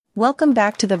Welcome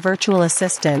back to the Virtual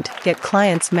Assistant Get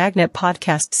Clients Magnet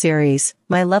podcast series,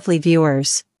 my lovely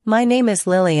viewers. My name is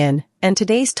Lillian, and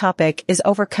today's topic is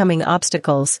overcoming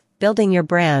obstacles, building your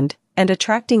brand, and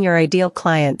attracting your ideal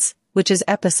clients, which is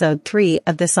episode 3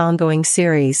 of this ongoing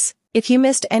series. If you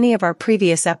missed any of our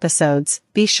previous episodes,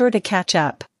 be sure to catch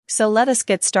up. So let us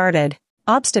get started.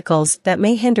 Obstacles that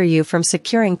may hinder you from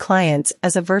securing clients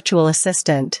as a virtual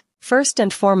assistant. First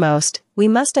and foremost, we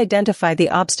must identify the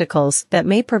obstacles that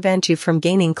may prevent you from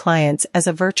gaining clients as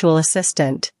a virtual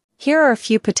assistant. Here are a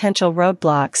few potential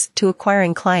roadblocks to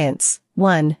acquiring clients.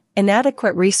 1.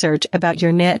 Inadequate research about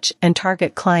your niche and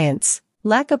target clients.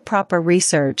 Lack of proper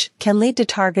research can lead to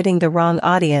targeting the wrong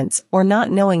audience or not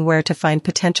knowing where to find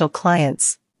potential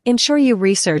clients. Ensure you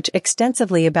research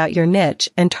extensively about your niche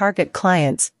and target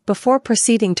clients before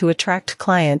proceeding to attract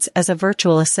clients as a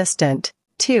virtual assistant.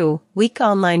 2. Weak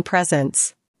online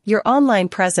presence. Your online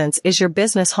presence is your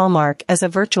business hallmark as a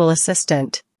virtual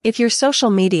assistant. If your social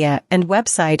media and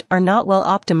website are not well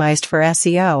optimized for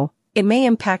SEO, it may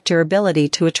impact your ability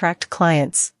to attract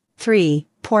clients. 3.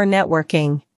 Poor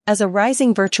networking. As a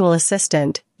rising virtual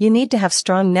assistant, you need to have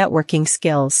strong networking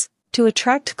skills. To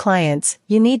attract clients,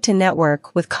 you need to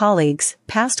network with colleagues,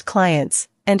 past clients,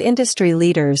 and industry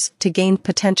leaders to gain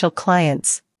potential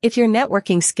clients. If your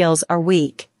networking skills are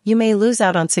weak, you may lose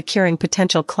out on securing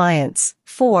potential clients.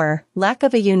 4. Lack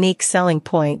of a unique selling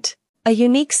point. A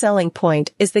unique selling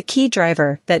point is the key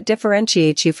driver that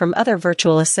differentiates you from other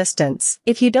virtual assistants.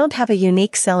 If you don't have a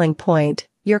unique selling point,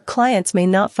 your clients may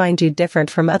not find you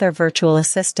different from other virtual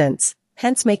assistants,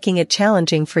 hence making it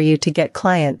challenging for you to get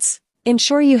clients.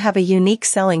 Ensure you have a unique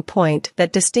selling point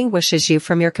that distinguishes you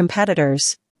from your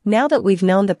competitors. Now that we've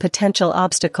known the potential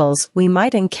obstacles we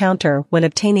might encounter when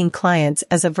obtaining clients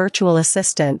as a virtual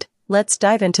assistant, let's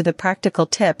dive into the practical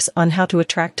tips on how to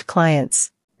attract clients.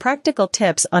 Practical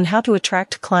tips on how to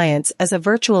attract clients as a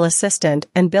virtual assistant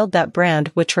and build that brand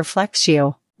which reflects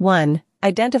you. 1.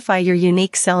 Identify your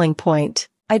unique selling point.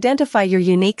 Identify your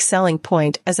unique selling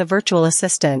point as a virtual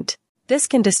assistant. This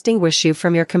can distinguish you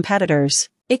from your competitors.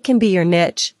 It can be your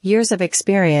niche, years of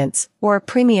experience, or a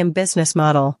premium business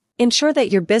model. Ensure that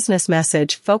your business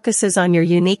message focuses on your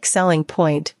unique selling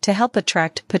point to help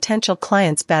attract potential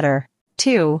clients better.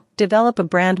 2. Develop a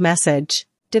brand message.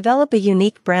 Develop a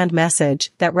unique brand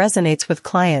message that resonates with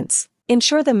clients.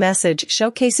 Ensure the message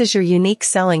showcases your unique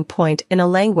selling point in a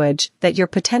language that your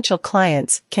potential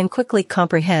clients can quickly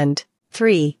comprehend.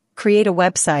 3. Create a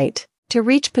website. To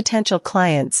reach potential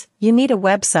clients, you need a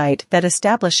website that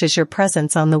establishes your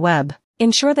presence on the web.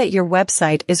 Ensure that your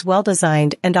website is well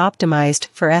designed and optimized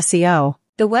for SEO.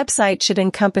 The website should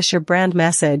encompass your brand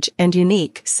message and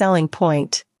unique selling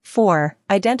point. 4.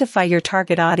 Identify your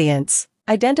target audience.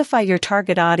 Identify your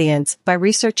target audience by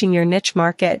researching your niche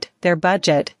market, their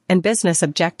budget, and business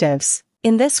objectives.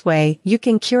 In this way, you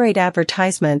can curate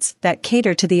advertisements that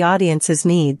cater to the audience's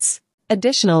needs.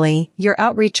 Additionally, your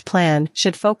outreach plan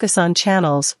should focus on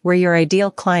channels where your ideal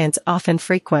clients often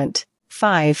frequent.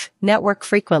 5. Network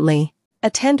frequently.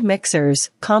 Attend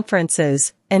mixers,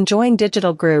 conferences, and join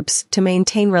digital groups to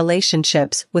maintain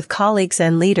relationships with colleagues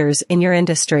and leaders in your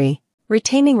industry.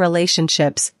 Retaining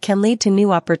relationships can lead to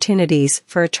new opportunities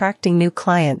for attracting new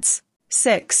clients.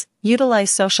 6. Utilize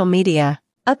social media.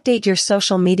 Update your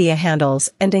social media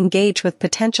handles and engage with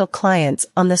potential clients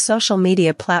on the social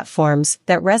media platforms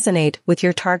that resonate with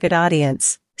your target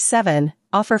audience. 7.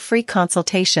 Offer free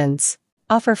consultations.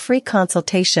 Offer free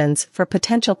consultations for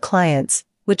potential clients,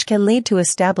 which can lead to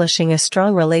establishing a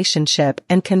strong relationship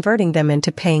and converting them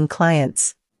into paying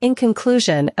clients. In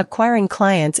conclusion, acquiring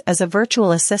clients as a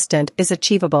virtual assistant is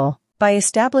achievable by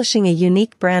establishing a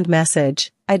unique brand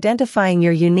message, identifying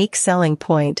your unique selling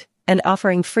point, and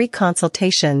offering free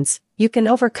consultations. You can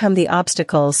overcome the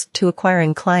obstacles to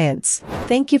acquiring clients.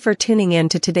 Thank you for tuning in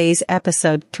to today's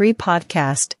episode 3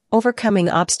 podcast, Overcoming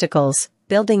Obstacles,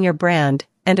 Building Your Brand,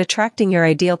 and Attracting Your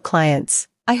Ideal Clients.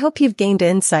 I hope you've gained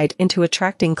insight into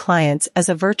attracting clients as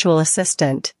a virtual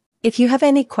assistant. If you have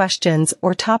any questions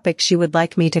or topics you would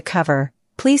like me to cover,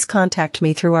 please contact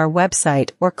me through our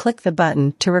website or click the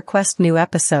button to request new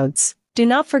episodes. Do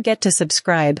not forget to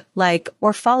subscribe, like,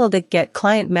 or follow the Get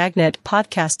Client Magnet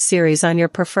podcast series on your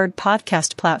preferred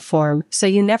podcast platform so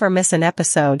you never miss an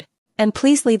episode. And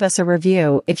please leave us a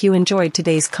review if you enjoyed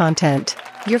today's content.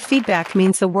 Your feedback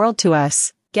means the world to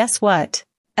us. Guess what?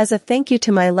 As a thank you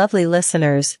to my lovely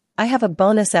listeners, I have a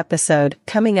bonus episode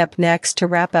coming up next to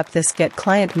wrap up this Get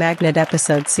Client Magnet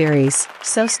episode series,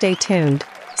 so stay tuned.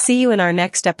 See you in our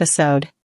next episode.